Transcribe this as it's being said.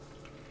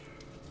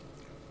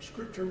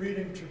Scripture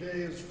reading today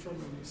is from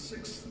the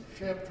 6th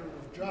chapter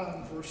of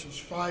John, verses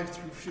 5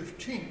 through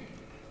 15.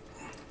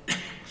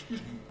 Excuse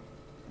me.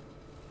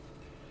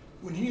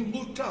 When he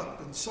looked up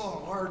and saw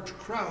a large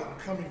crowd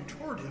coming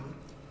toward him,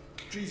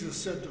 Jesus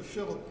said to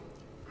Philip,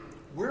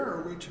 "Where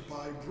are we to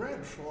buy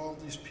bread for all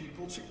these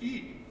people to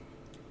eat?"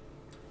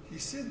 He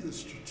said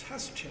this to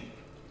test him,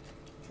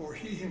 for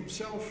he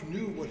himself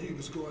knew what he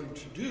was going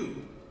to do.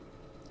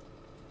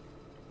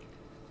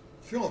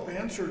 Philip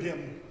answered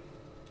him,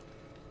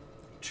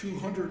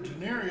 200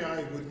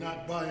 denarii would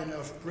not buy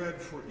enough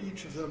bread for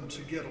each of them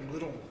to get a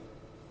little.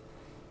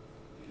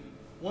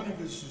 One of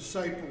his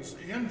disciples,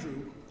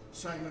 Andrew,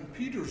 Simon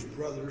Peter's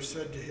brother,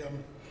 said to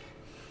him,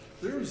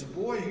 "There is a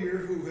boy here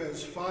who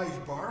has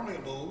 5 barley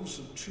loaves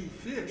and 2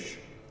 fish,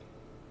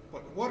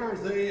 but what are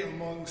they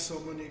among so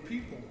many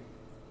people?"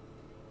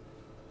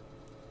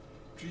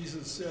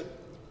 Jesus said,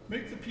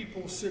 "Make the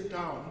people sit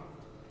down."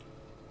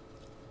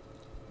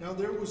 Now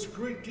there was a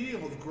great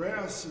deal of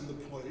grass in the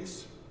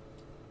place,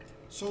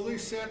 so they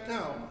sat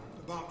down,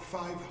 about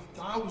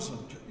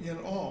 5,000 in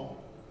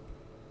all.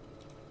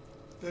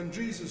 Then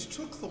Jesus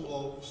took the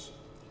loaves,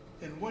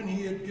 and when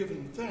he had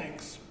given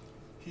thanks,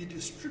 he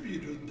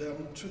distributed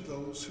them to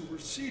those who were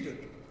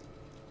seated,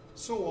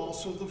 so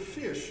also the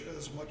fish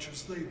as much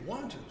as they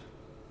wanted.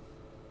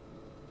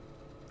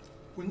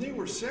 When they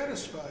were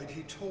satisfied,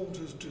 he told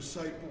his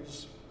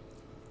disciples,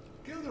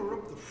 "Gather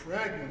up the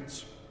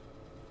fragments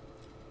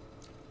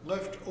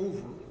left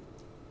over,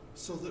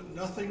 so that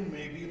nothing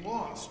may be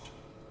lost."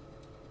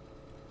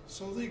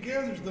 So they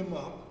gathered them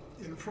up,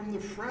 and from the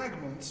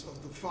fragments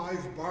of the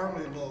 5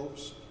 barley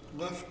loaves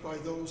left by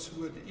those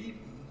who had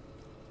eaten,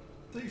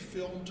 they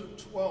filled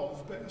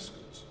 12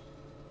 baskets.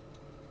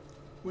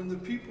 When the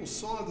people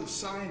saw the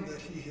sign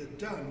that he had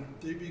done,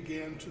 they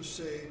began to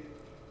say,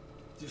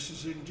 "This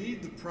is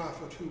indeed the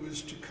prophet who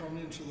is to come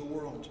into the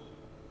world."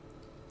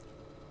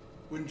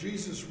 When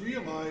Jesus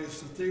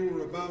realized that they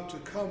were about to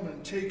come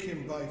and take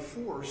him by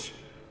force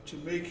to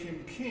make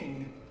him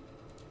king,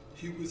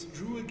 he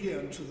withdrew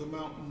again to the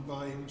mountain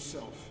by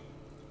himself.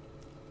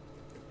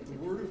 The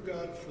word of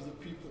God for the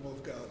people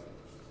of God.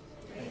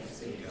 Thanks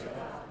be to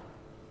God.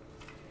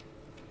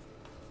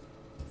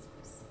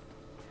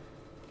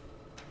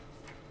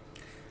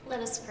 Let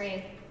us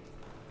pray.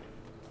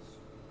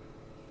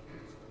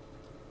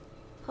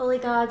 Holy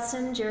God,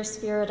 send your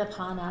Spirit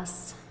upon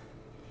us,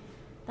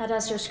 that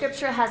as your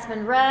scripture has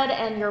been read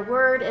and your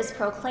word is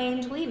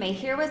proclaimed, we may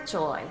hear with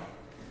joy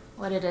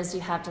what it is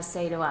you have to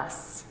say to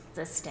us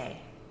this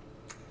day.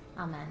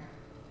 Amen.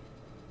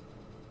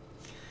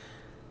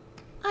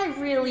 I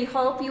really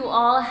hope you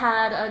all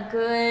had a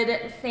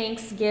good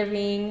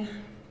Thanksgiving.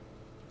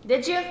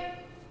 Did you?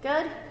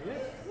 Good?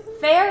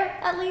 Fair,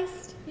 at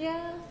least?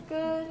 Yeah,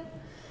 good.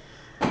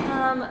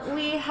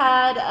 We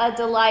had a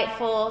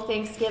delightful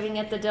Thanksgiving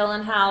at the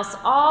Dillon house.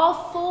 All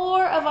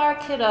 4 of our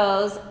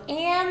kiddos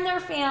and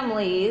their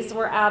families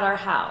were at our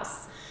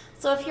house.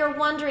 So if you're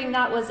wondering,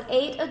 that was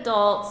 8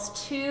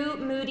 adults, 2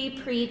 moody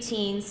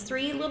preteens,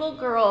 3 little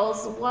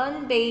girls,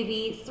 1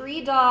 baby,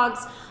 3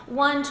 dogs,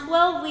 1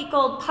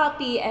 12-week-old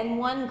puppy, and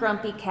 1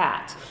 grumpy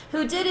cat,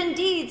 who did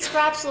indeed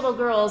scratch little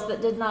girls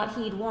that did not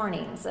heed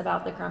warnings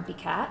about the grumpy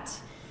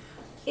cat.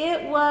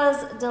 It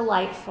was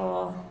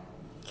delightful,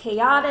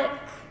 chaotic,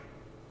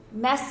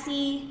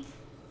 messy,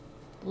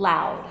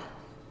 loud,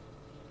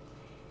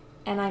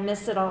 and I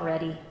miss it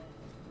already.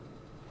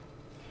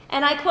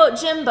 And I quote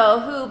Jimbo,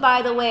 who,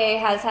 by the way,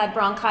 has had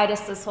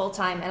bronchitis this whole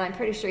time, and I'm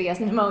pretty sure he has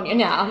pneumonia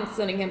now. I'm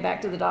sending him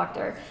back to the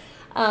doctor.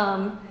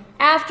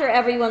 After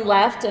everyone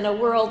left in a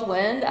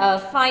whirlwind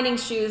of finding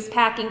shoes,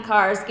 packing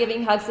cars,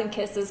 giving hugs and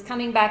kisses,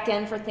 coming back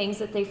in for things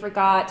that they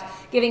forgot,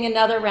 giving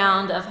another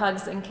round of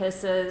hugs and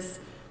kisses.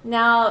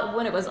 Now,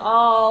 when it was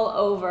all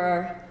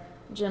over,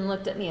 Jim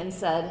looked at me and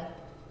said,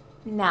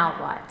 "Now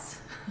what?"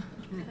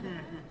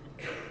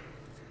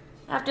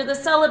 After the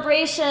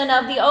celebration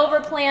of the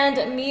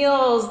overplanned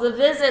meals, the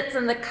visits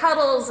and the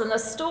cuddles and the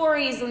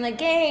stories and the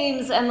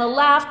games and the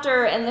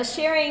laughter and the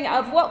sharing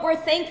of what we're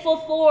thankful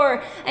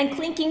for and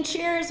clinking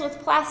cheers with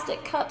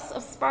plastic cups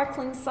of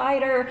sparkling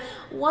cider,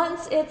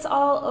 once it's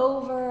all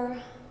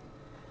over,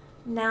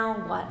 now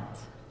what?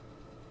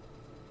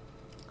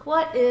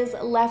 What is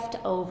left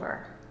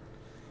over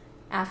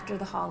after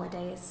the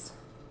holidays?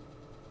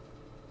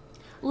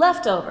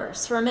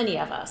 Leftovers for many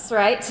of us,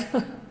 right?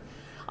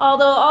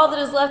 Although all that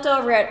is left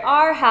over at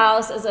our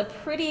house is a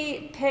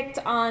pretty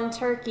picked-on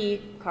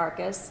turkey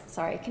carcass.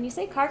 Sorry, can you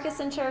say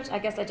carcass in church? I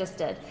guess I just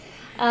did.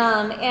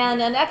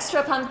 And an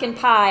extra pumpkin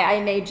pie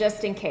I made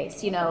just in case.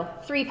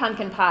 3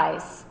 pumpkin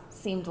pies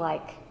seemed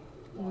like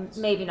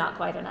maybe not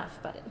quite enough,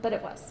 but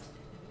it was.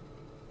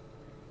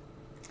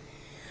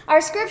 Our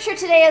scripture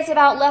today is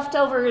about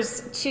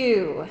leftovers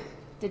too.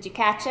 Did you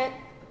catch it?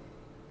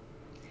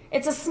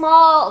 It's a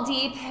small,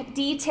 deep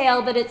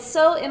detail, but it's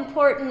so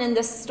important in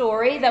this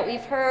story that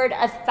we've heard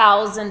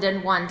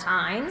 1,001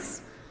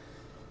 times.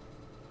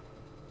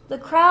 The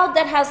crowd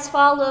that has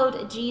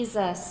followed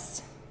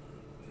Jesus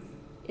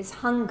is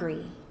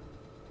hungry.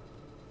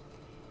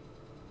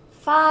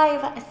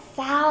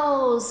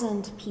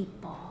 5,000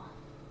 people.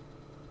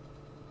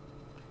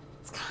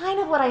 It's kind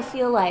of what I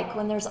feel like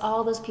when there's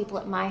all those people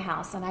at my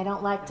house and I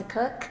don't like to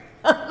cook.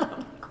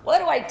 What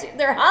do I do?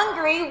 They're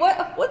hungry.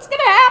 What's going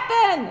to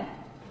happen?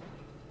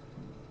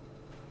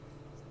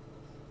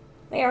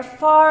 They are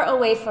far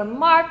away from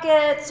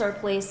markets or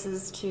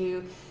places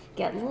to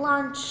get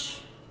lunch.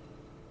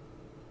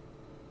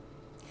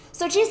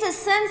 So Jesus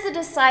sends the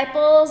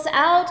disciples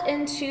out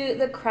into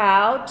the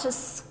crowd to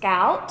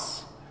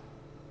scout,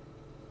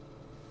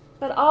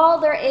 but all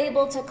they're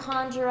able to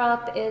conjure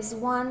up is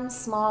one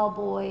small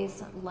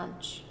boy's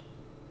lunch.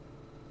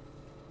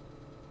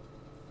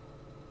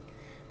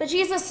 But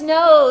Jesus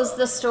knows,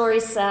 the story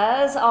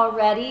says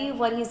already,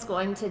 what he's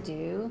going to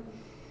do,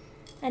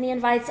 and he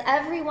invites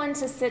everyone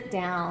to sit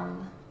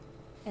down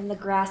in the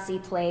grassy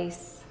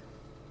place.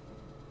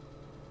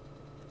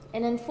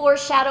 And in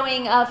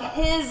foreshadowing of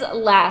his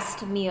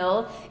last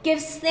meal,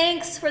 gives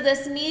thanks for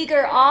this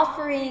meager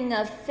offering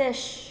of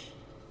fish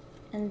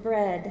and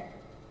bread.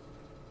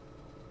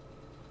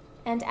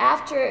 And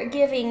after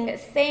giving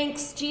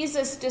thanks,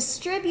 Jesus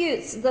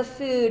distributes the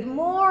food,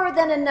 more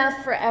than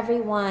enough for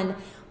everyone,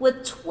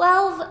 with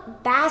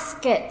 12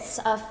 baskets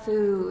of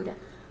food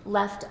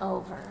left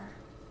over.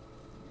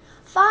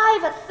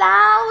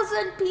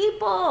 5,000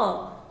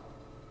 people.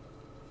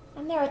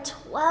 And there are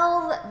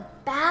 12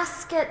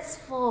 baskets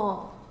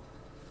full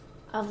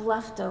of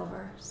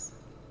leftovers.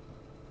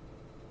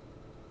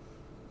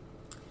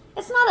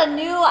 It's not a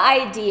new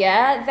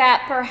idea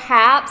that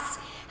perhaps,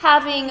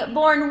 having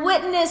borne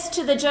witness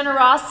to the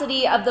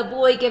generosity of the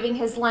boy giving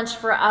his lunch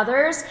for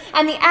others,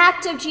 and the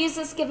act of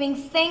Jesus giving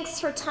thanks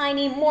for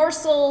tiny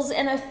morsels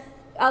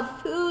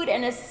of food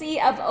in a sea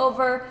of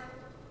over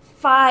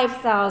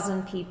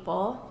 5,000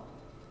 people,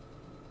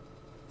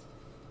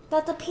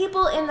 that the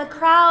people in the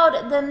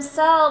crowd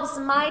themselves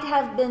might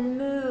have been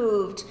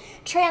moved,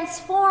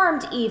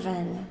 transformed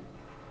even,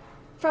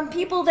 from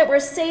people that were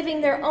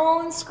saving their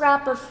own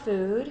scrap of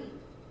food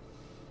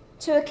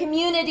to a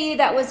community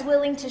that was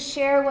willing to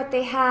share what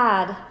they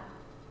had.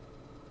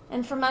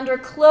 And from under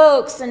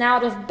cloaks and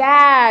out of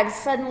bags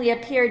suddenly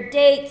appeared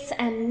dates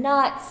and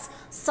nuts,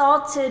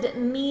 salted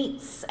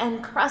meats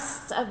and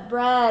crusts of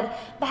bread,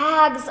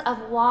 bags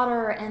of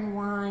water and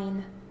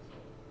wine.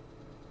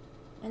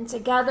 And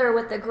together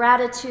with the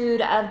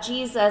gratitude of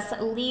Jesus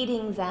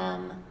leading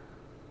them,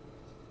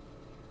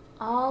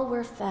 all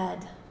were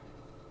fed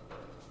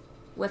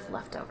with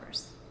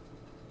leftovers.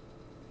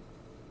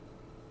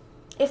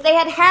 If they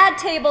had had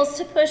tables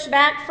to push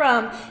back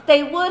from,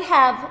 they would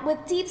have,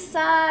 with deep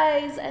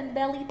sighs and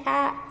belly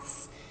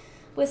pats,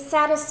 with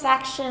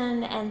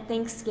satisfaction and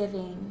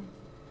thanksgiving,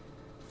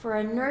 for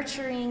a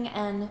nurturing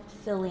and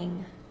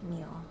filling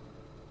meal.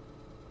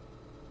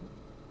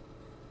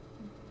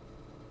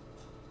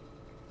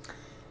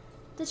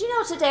 Did you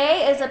know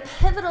today is a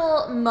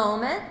pivotal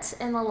moment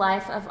in the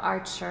life of our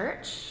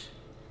church?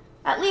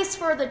 At least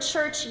for the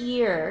church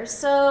year.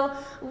 So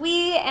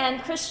we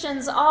and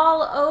Christians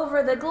all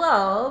over the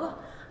globe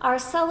are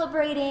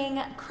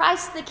celebrating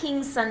Christ the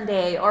King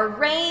Sunday, or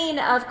Reign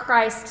of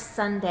Christ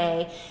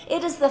Sunday.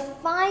 It is the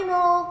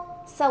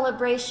final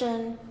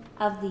celebration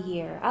of the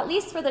year, at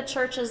least for the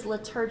church's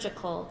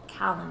liturgical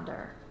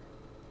calendar.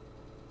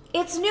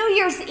 It's New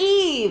Year's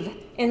Eve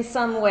in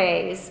some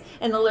ways,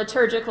 in the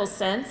liturgical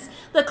sense,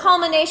 the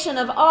culmination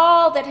of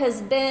all that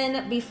has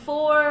been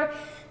before,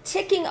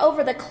 ticking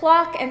over the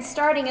clock and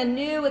starting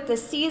anew with the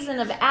season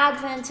of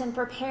Advent and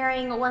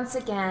preparing once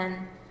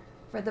again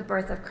for the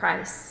birth of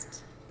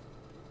Christ.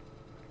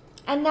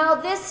 And now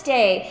this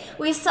day,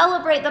 we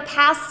celebrate the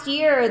past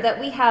year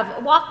that we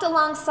have walked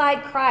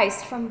alongside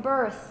Christ from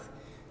birth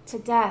to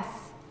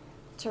death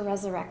to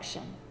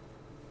resurrection.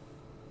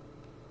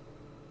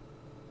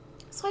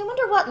 So I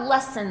wonder what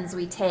lessons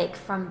we take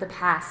from the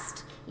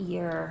past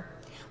year.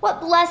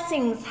 What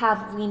blessings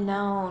have we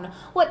known?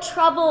 What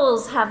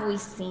troubles have we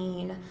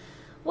seen?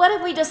 What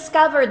have we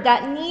discovered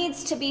that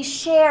needs to be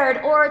shared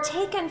or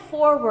taken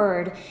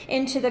forward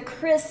into the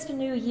crisp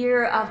new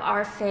year of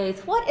our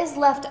faith? What is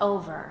left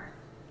over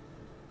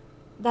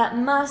that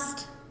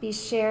must be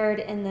shared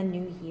in the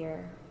new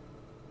year?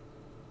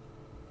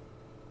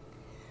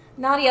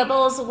 Nadia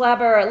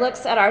Bolz-Weber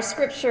looks at our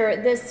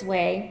scripture this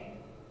way.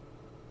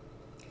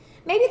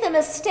 Maybe the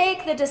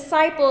mistake the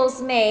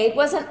disciples made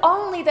wasn't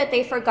only that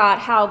they forgot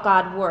how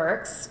God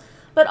works,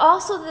 but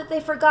also that they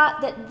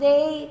forgot that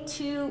they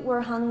too were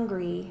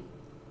hungry.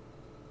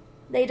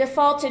 They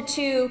defaulted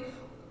to,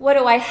 what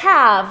do I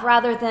have,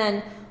 rather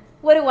than,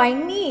 what do I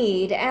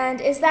need?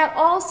 And is that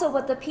also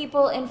what the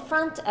people in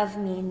front of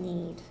me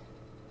need?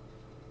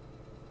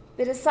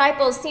 The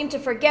disciples seem to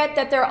forget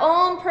that their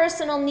own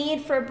personal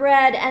need for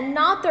bread and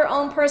not their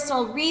own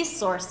personal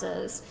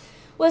resources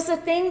was the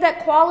thing that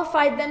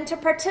qualified them to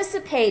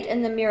participate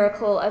in the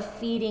miracle of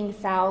feeding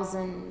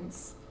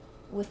thousands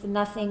with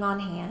nothing on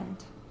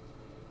hand.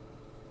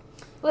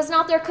 It was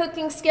not their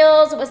cooking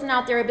skills, it was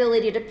not their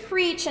ability to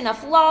preach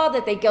enough law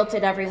that they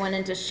guilted everyone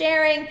into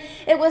sharing.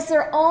 It was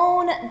their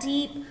own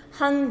deep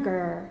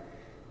hunger,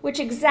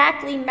 which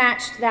exactly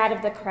matched that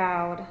of the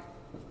crowd.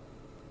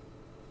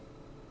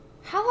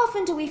 How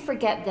often do we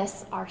forget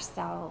this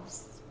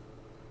ourselves?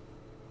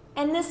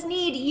 And this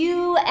need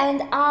you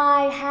and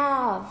I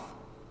have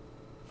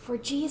for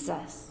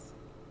Jesus.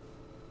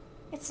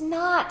 It's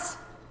not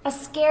a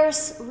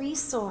scarce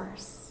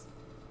resource.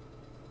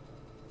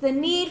 The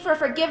need for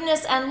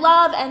forgiveness and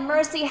love and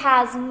mercy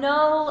has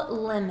no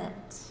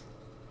limit.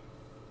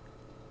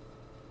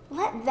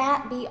 Let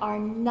that be our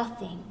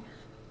nothing,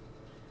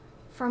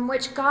 from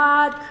which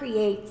God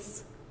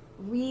creates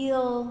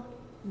real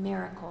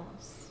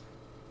miracles.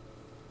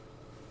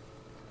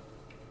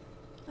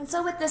 And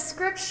so with the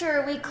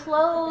scripture, we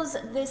close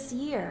this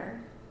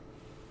year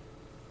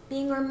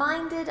being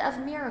reminded of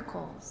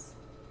miracles.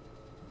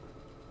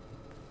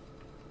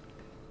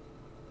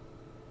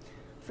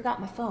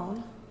 Forgot my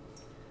phone,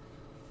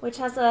 which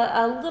has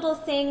a little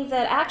thing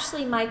that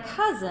actually my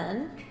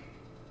cousin,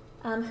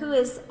 who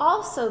is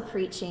also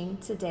preaching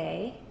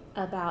today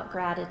about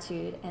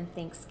gratitude and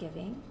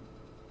thanksgiving,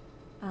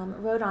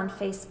 wrote on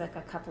Facebook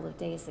a couple of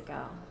days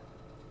ago.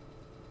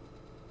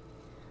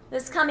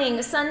 This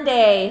coming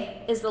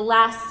Sunday is the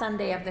last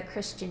Sunday of the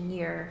Christian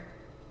year.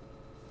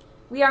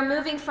 We are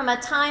moving from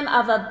a time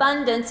of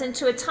abundance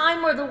into a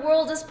time where the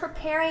world is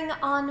preparing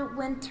on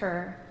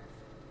winter,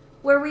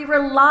 where we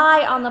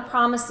rely on the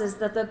promises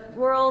that the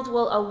world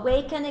will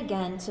awaken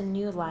again to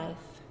new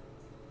life.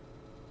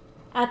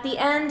 At the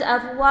end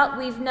of what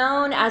we've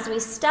known, as we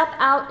step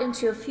out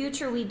into a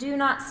future we do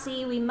not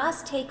see, we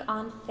must take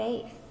on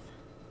faith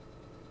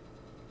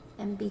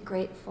and be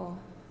grateful.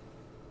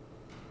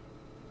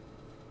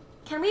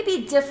 Can we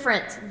be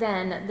different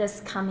then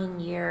this coming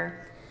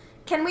year?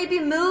 Can we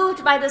be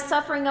moved by the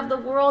suffering of the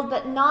world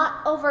but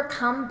not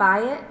overcome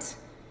by it?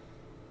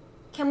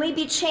 Can we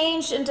be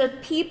changed into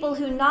people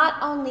who not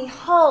only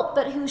hope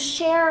but who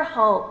share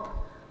hope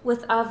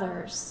with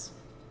others?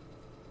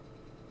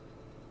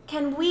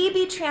 Can we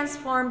be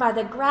transformed by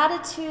the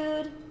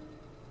gratitude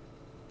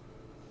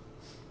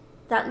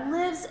that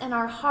lives in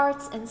our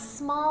hearts in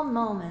small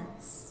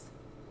moments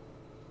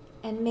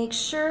and make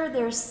sure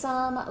there's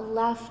some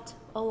left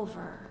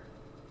over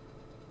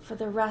for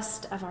the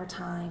rest of our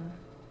time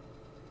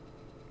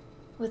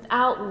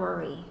without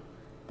worry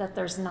that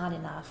there's not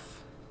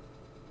enough?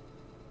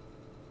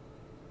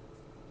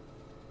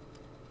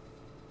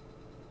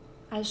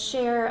 I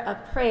share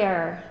a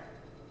prayer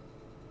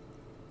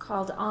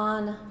called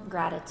On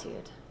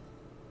Gratitude.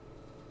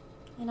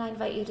 And I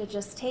invite you to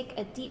just take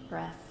a deep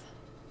breath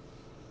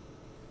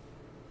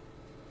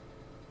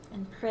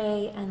and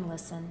pray and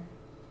listen.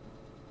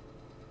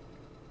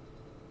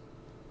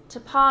 To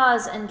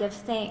pause and give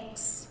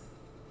thanks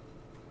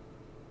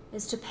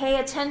is to pay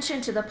attention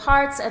to the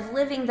parts of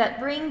living that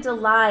bring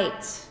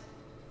delight,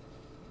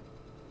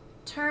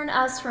 turn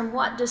us from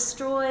what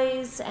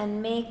destroys,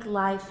 and make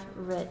life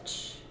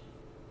rich,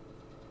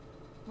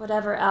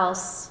 whatever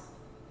else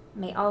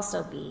may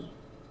also be.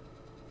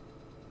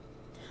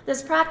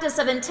 This practice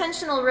of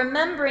intentional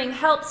remembering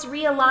helps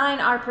realign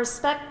our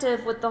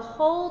perspective with the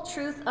whole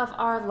truth of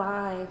our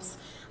lives.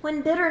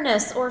 When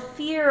bitterness or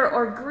fear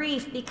or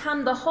grief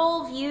become the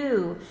whole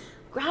view,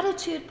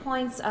 gratitude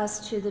points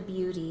us to the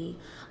beauty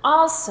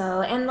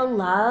also, and the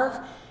love,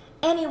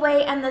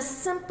 anyway, and the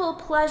simple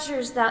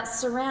pleasures that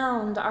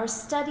surround our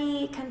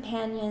steady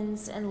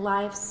companions in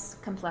life's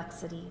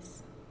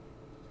complexities.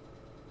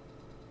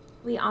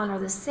 We honor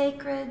the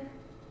sacred.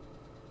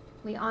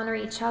 We honor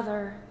each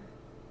other.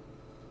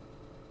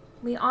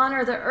 We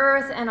honor the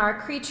earth and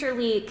our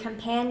creaturely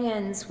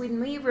companions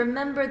when we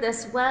remember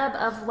this web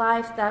of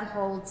life that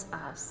holds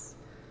us,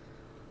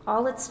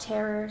 all its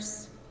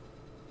terrors,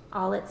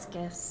 all its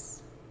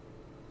gifts.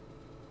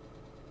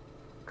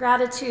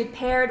 Gratitude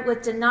paired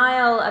with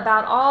denial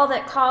about all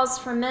that calls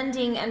for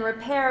mending and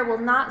repair will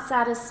not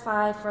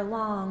satisfy for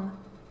long.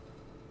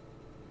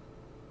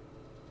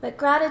 But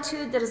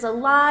gratitude that is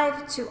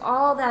alive to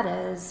all that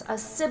is, a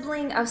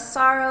sibling of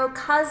sorrow,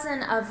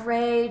 cousin of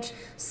rage,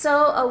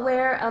 so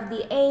aware of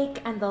the ache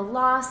and the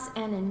loss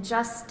and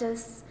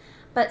injustice,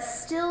 but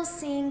still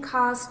seeing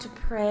cause to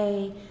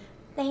pray,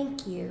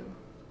 thank you,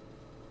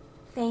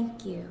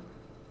 thank you,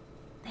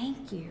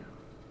 thank you,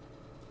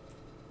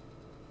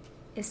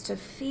 is to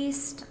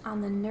feast on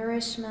the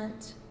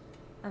nourishment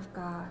of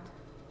God.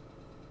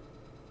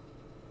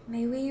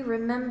 May we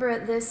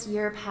remember this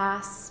year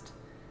past,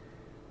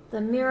 the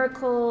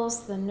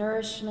miracles, the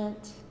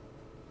nourishment,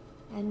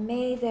 and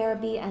may there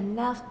be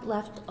enough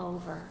left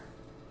over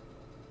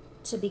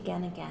to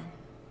begin again.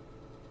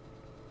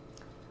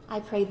 I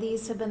pray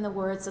these have been the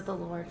words of the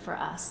Lord for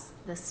us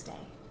this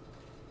day.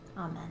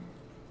 Amen.